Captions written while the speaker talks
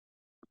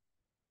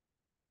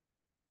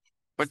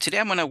For today,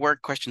 I'm going to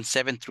work question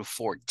 7 through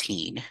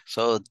 14.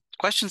 So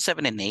question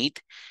 7 and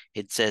 8,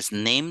 it says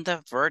name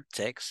the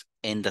vertex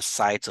and the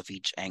sides of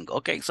each angle.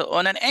 Okay, so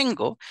on an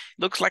angle,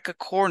 it looks like a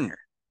corner.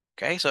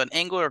 Okay, so an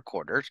angle or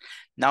quarters.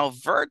 Now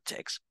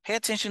vertex, pay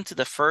attention to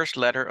the first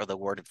letter of the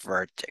word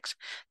vertex.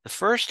 The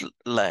first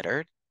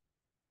letter,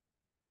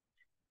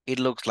 it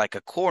looks like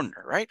a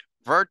corner, right?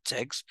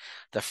 Vertex,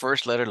 the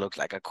first letter looks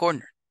like a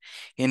corner.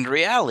 In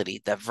reality,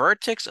 the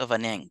vertex of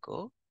an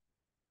angle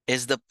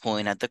is the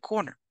point at the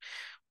corner.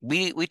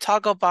 We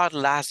talk about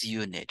last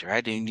unit,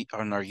 right?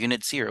 On our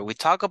unit 0, we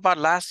talk about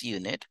last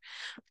unit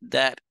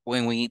that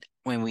when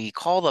we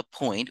call the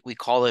point, we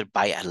call it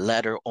by a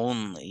letter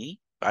only,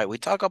 right? We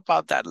talk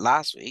about that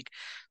last week.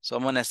 So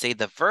I'm gonna say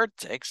the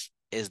vertex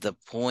is the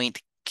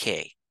point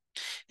K.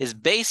 It's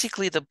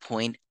basically the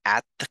point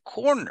at the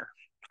corner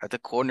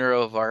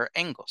of our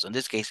angles. In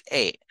this case,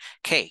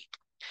 K.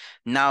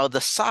 Now the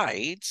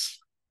sides,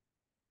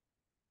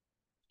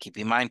 keep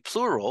in mind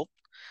plural.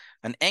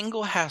 An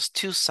angle has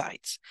two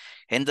sides,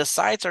 and the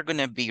sides are going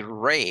to be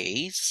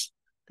rays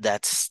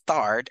that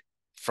start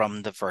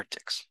from the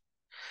vertex.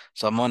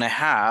 So I'm going to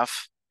have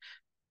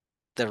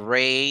the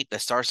ray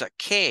that starts at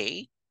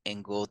K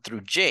and go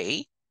through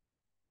J.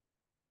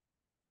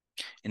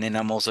 And then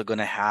I'm also going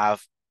to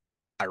have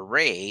a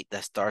ray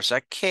that starts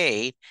at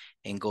K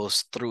and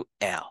goes through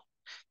L.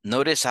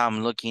 Notice how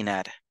I'm looking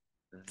at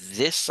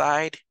this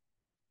side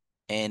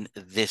and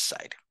this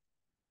side.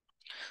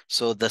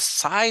 So the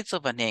sides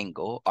of an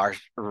angle are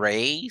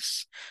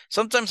rays.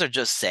 Sometimes they're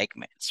just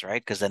segments,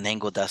 right? Because an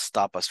angle does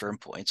stop at certain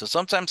point. So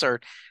sometimes are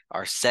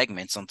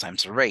segments,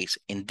 sometimes are rays.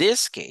 In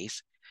this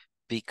case,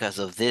 because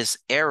of these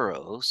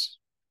arrows,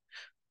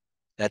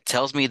 that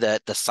tells me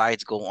that the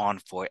sides go on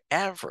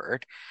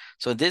forever.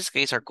 So in this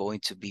case are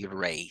going to be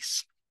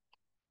rays.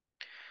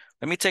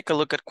 Let me take a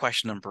look at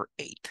question number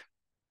 8.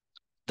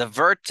 The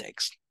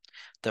vertex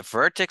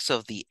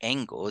of the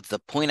angle, the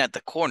point at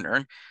the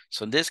corner.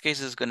 So in this case,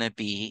 is going to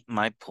be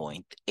my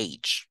point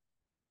H.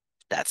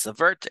 That's the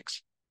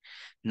vertex.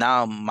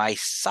 Now my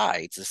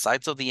sides, the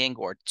sides of the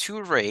angle are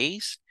two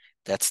rays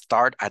that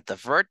start at the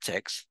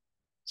vertex.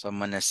 So I'm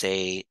going to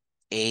say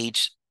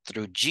H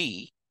through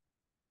G.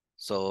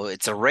 So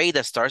it's a ray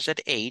that starts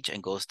at H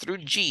and goes through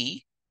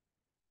G.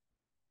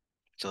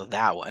 So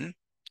that one.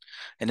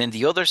 And then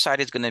the other side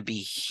is going to be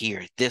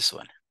here, this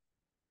one.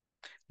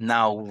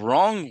 Now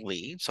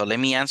wrongly, so let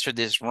me answer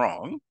this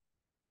wrong.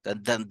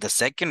 The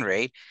second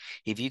ray,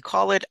 if you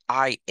call it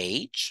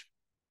IH,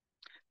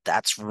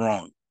 that's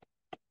wrong.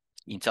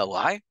 You can tell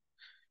why?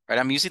 Right?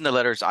 I'm using the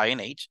letters I and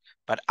H,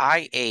 but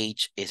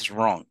IH is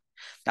wrong.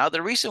 Now,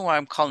 the reason why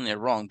I'm calling it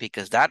wrong,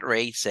 because that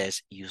ray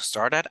says you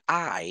start at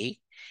I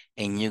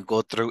and you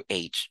go through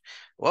H.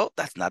 Well,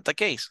 that's not the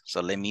case.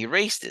 So let me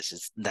erase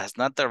this. That's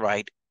not the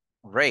right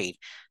ray.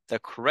 The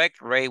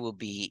correct ray will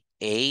be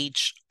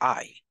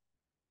HI.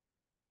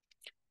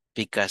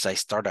 Because I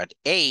start at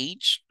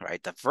H,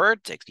 right? The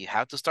vertex, you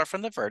have to start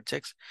from the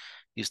vertex.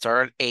 You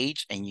start at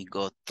H and you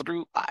go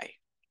through I.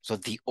 So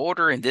the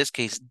order in this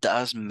case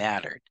does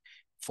matter.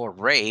 For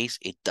rays,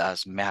 it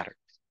does matter.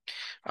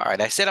 All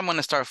right, I said I'm going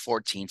to start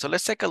 14. So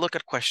let's take a look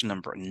at question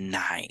number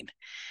 9.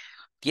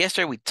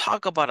 Yesterday, we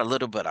talked about a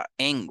little bit of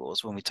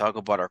angles when we talk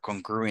about our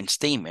congruent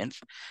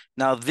statements.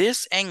 Now,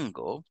 this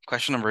angle,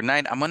 question number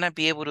 9, I'm going to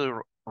be able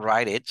to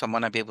write it. So I'm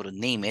going to be able to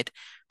name it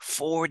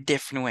 4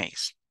 different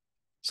ways.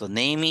 So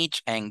name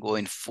each angle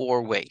in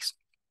 4 ways.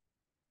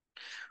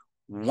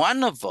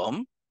 One of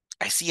them,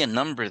 I see a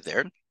number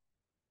there.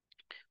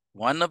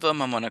 One of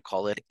them, I'm going to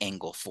call it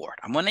angle 4.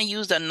 I'm going to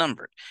use that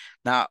number.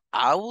 Now,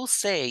 I will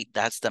say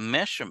that's the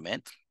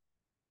measurement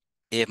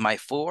if my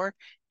 4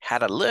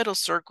 had a little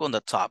circle on the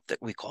top that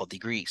we call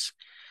degrees.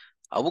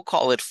 I will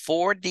call it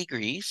 4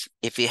 degrees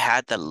if it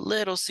had the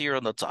little 0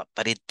 on the top,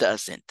 but it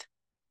doesn't.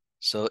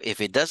 So if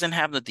it doesn't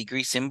have the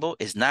degree symbol,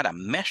 it's not a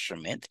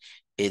measurement,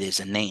 it is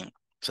a name.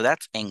 So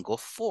that's angle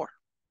 4.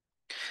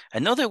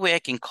 Another way I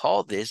can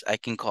call this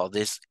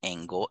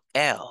angle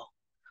L.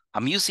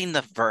 I'm using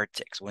the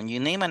vertex. When you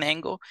name an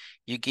angle,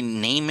 you can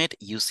name it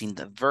using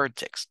the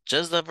vertex,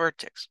 just the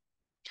vertex.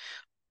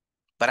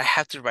 But I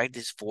have to write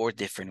this 4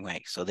 different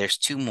ways. So there's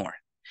 2 more.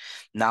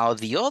 Now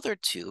the other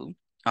 2,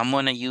 I'm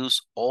going to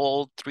use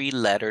all 3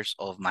 letters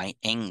of my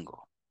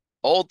angle.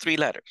 All 3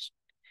 letters.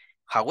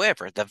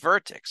 However, the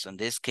vertex, in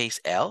this case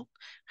L,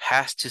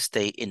 has to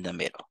stay in the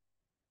middle.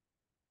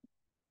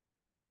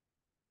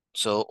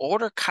 So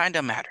order kind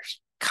of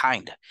matters.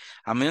 Kinda.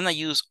 I'm going to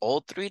use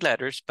all 3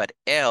 letters, but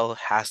L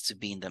has to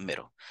be in the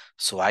middle.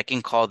 So I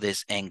can call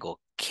this angle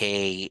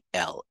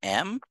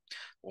KLM,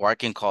 or I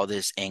can call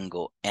this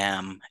angle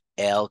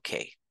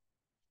MLK.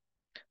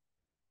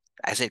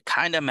 I said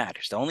kind of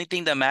matters. The only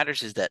thing that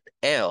matters is that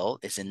L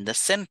is in the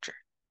center.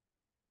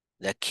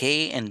 The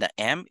K and the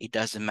M, it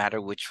doesn't matter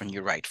which one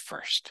you write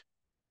first.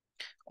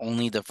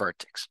 Only the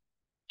vertex.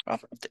 Well,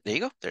 there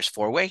you go. There's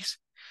 4 ways.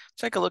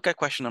 Let's take a look at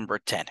question number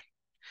 10.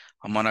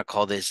 I'm going to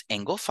call this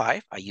angle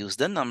 5. I use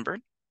the number.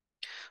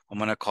 I'm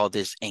going to call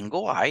this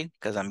angle I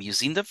because I'm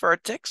using the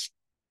vertex.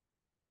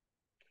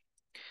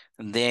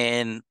 And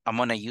then I'm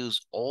going to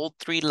use all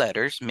three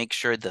letters, make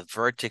sure the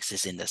vertex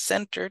is in the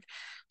center.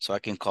 So I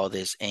can call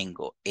this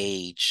angle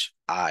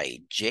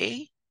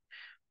HIJ,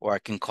 or I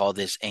can call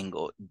this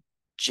angle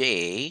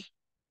JIH.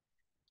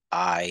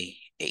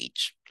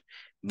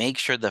 Make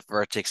sure the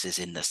vertex is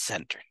in the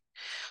center.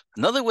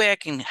 Another way I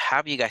can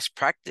have you guys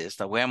practice,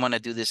 the way I'm going to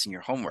do this in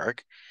your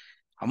homework,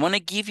 I'm going to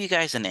give you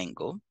guys an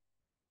angle,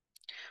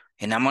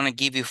 and I'm going to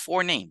give you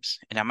 4 names.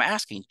 And I'm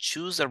asking,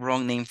 choose the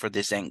wrong name for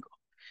this angle.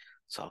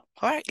 So,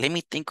 all right, let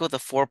me think of the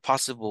 4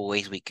 possible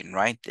ways we can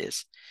write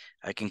this.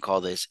 I can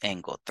call this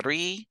angle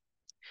 3.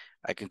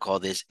 I can call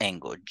this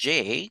angle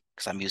J,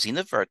 because I'm using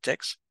the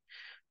vertex.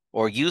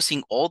 Or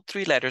using all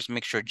 3 letters,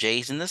 make sure J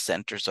is in the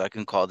center. So I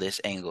can call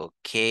this angle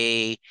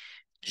KJI,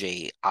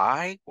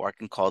 or I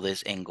can call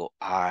this angle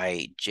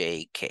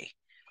IJK.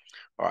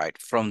 All right,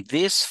 from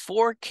these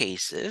 4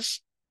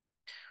 cases,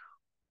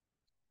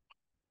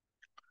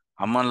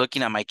 I'm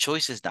looking at my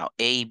choices now,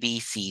 A, B,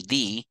 C,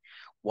 D.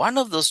 One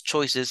of those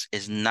choices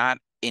is not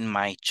in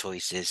my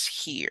choices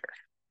here.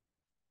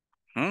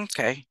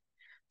 Okay,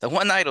 the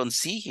one I don't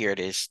see here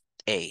is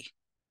A.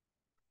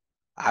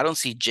 I don't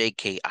see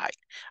JKI.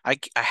 I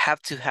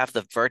have to have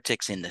the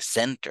vertex in the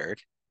center.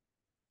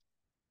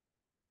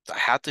 I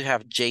have to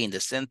have J in the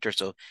center,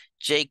 so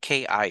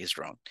JKI is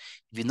wrong.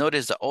 If you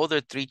notice the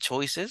other 3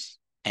 choices,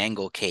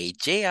 angle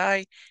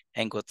KJI,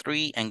 angle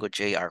 3, angle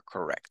J are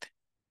correct.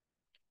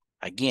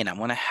 Again, I'm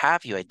going to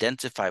have you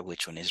identify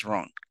which one is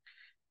wrong.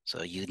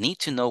 So you need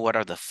to know what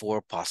are the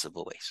 4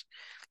 possible ways.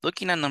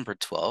 Looking at number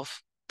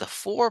 12, the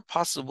 4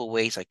 possible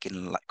ways I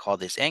can call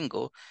this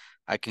angle,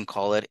 I can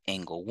call it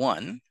angle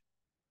 1.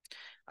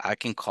 I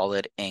can call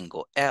it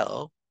angle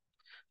L.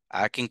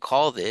 I can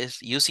call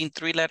this, using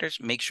 3 letters,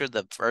 make sure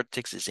the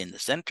vertex is in the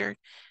center.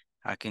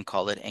 I can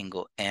call it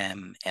angle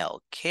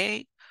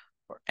MLK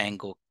or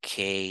angle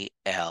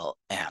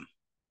KLM.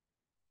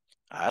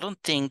 I don't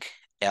think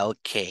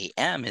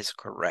LKM is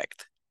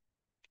correct.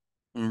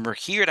 Remember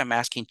here, I'm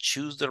asking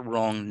choose the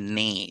wrong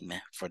name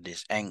for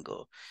this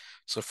angle.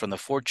 So from the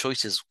 4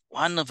 choices,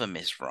 one of them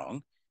is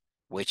wrong.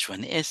 Which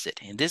one is it?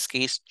 In this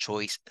case,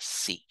 choice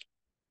C.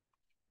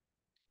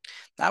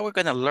 Now we're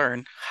going to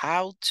learn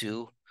how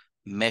to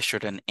measure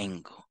an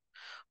angle.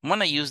 I'm going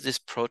to use this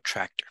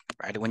protractor,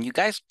 right? When you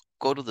guys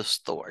go to the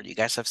store, you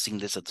guys have seen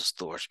this at the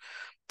stores,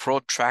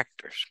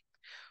 protractors.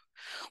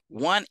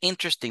 One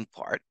interesting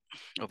part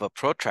of a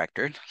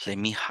protractor, let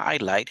me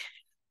highlight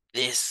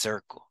this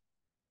circle.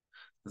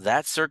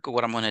 That circle,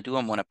 what I'm going to do,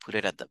 I'm going to put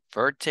it at the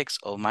vertex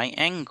of my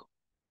angle.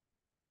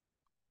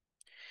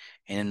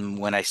 And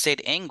when I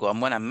said angle, I'm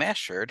going to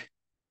measure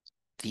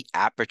the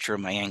aperture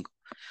of my angle.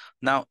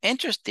 Now,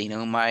 interesting,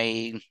 on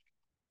my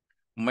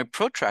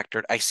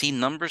protractor, I see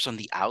numbers on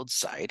the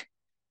outside.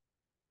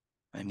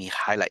 Let me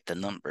highlight the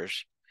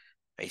numbers.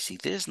 I see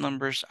these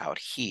numbers out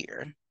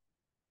here.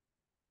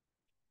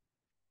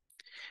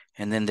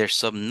 And then there's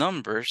some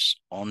numbers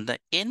on the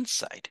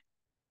inside.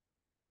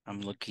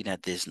 I'm looking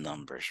at these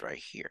numbers right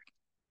here.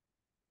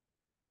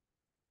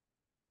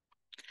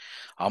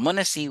 I'm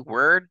gonna see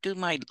where do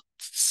my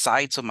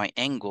sides of my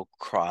angle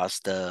cross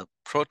the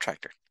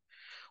protractor.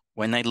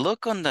 When I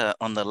look on the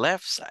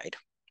left side,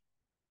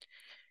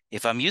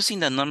 if I'm using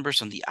the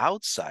numbers on the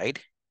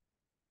outside,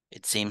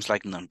 it seems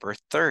like number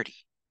 30.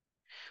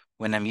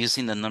 When I'm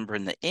using the number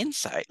in the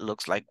inside, it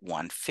looks like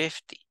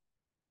 150.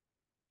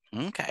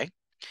 Okay.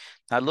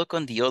 Now look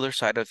on the other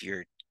side of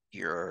your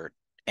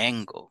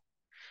angle.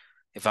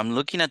 If I'm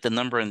looking at the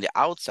number on the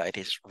outside,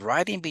 it's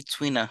right in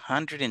between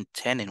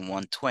 110 and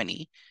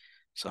 120.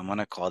 So I'm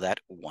gonna call that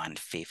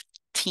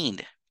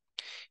 115.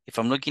 If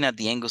I'm looking at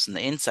the angles on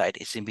the inside,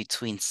 it's in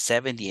between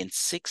 70 and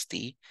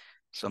 60.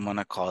 So I'm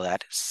gonna call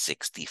that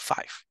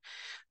 65.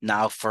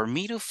 Now for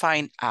me to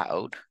find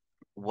out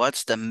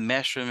what's the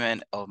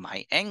measurement of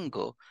my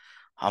angle,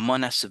 I'm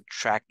gonna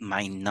subtract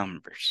my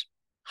numbers.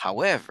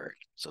 However,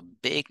 so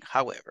big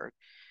however,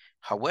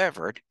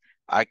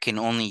 I can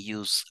only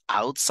use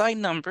outside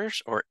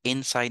numbers or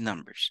inside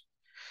numbers.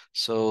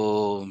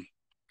 So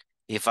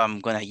if I'm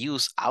gonna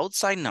use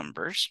outside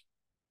numbers,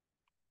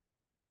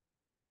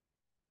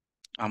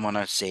 I'm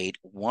gonna say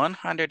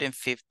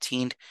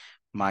 115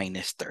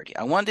 minus 30.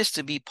 I want this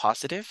to be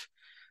positive,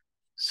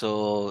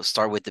 so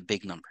start with the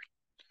big number.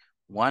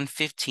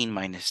 115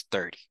 minus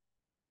 30.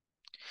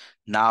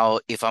 Now,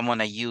 if I'm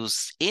gonna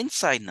use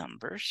inside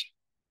numbers,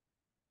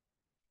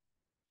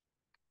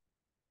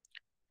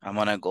 I'm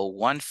gonna go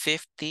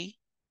 150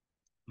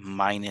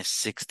 minus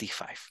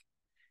 65.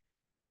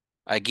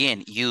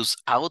 Again, use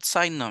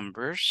outside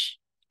numbers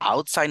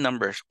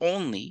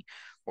only,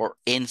 or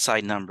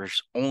inside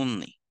numbers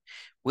only.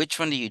 Which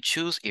one do you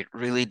choose? It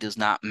really does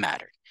not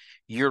matter.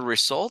 Your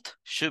result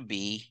should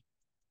be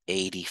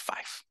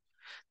 85.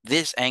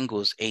 This angle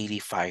is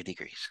 85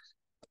 degrees.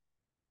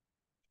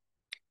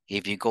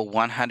 If you go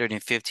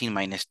 115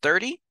 minus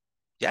 30,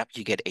 yep,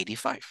 you get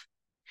 85.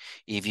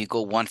 If you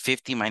go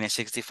 150 minus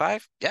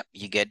 65, yep,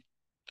 you get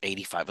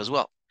 85 as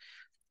well.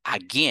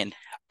 Again,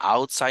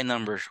 outside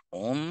numbers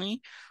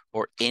only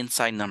or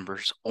inside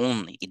numbers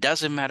only. It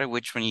doesn't matter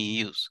which one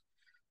you use.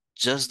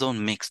 Just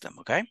don't mix them,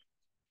 okay?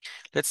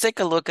 Let's take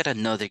a look at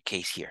another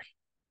case here.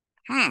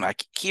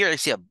 Here I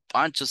see a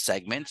bunch of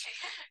segments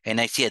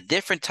and I see a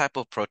different type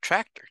of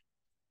protractor.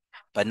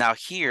 But now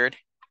here,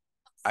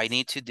 I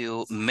need to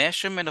do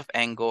measurement of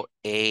angle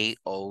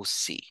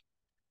AOC.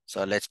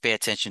 So let's pay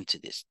attention to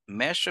this.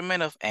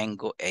 Measurement of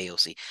angle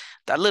AOC.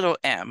 That little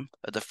M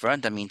at the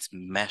front, that means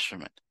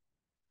measurement.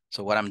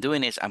 So what I'm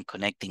doing is I'm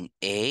connecting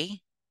A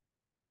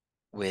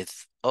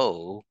with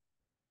O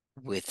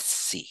with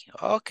C.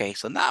 Okay,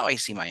 so now I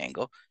see my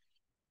angle.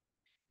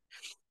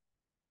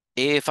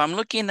 If I'm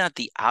looking at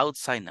the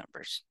outside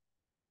numbers,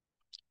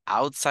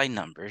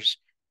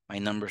 my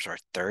numbers are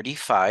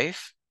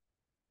 35,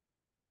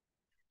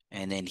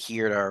 and then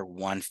here are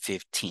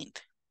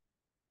 1/15.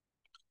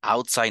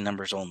 Outside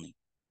numbers only.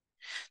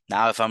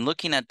 Now, if I'm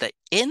looking at the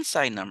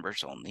inside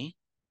numbers only,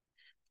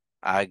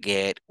 I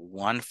get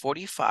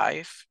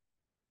 145,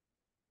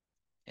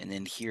 and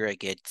then here I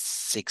get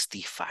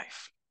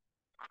 65.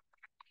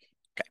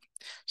 Okay,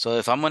 so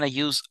if I'm gonna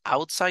use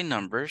outside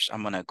numbers,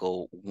 I'm gonna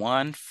go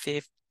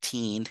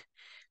 1/15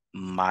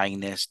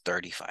 minus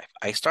 35.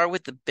 I start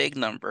with the big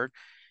number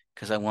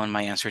because I want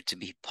my answer to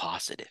be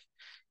positive.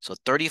 So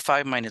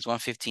 35 minus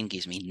 1/15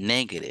 gives me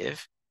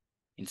negative.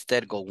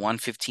 Instead, go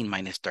 1/15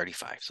 minus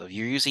 35. So if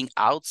you're using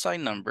outside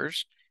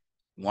numbers,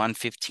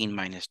 1/15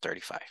 minus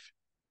 35.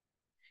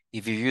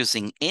 If you're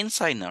using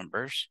inside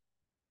numbers,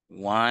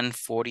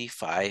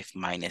 145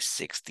 minus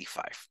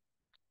 65.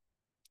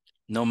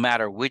 No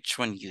matter which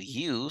one you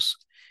use,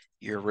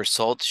 your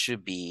result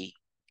should be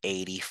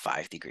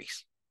 85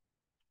 degrees.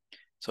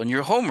 So in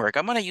your homework,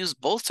 I'm going to use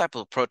both types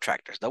of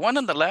protractors. The one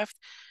on the left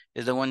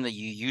is the one that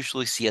you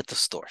usually see at the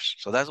stores.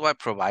 So that's why I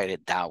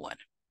provided that one.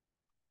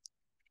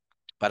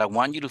 But I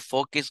want you to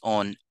focus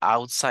on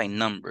outside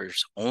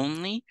numbers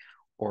only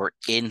or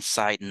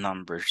inside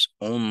numbers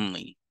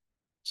only.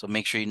 So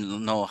make sure you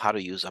know how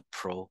to use a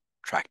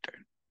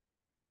protractor.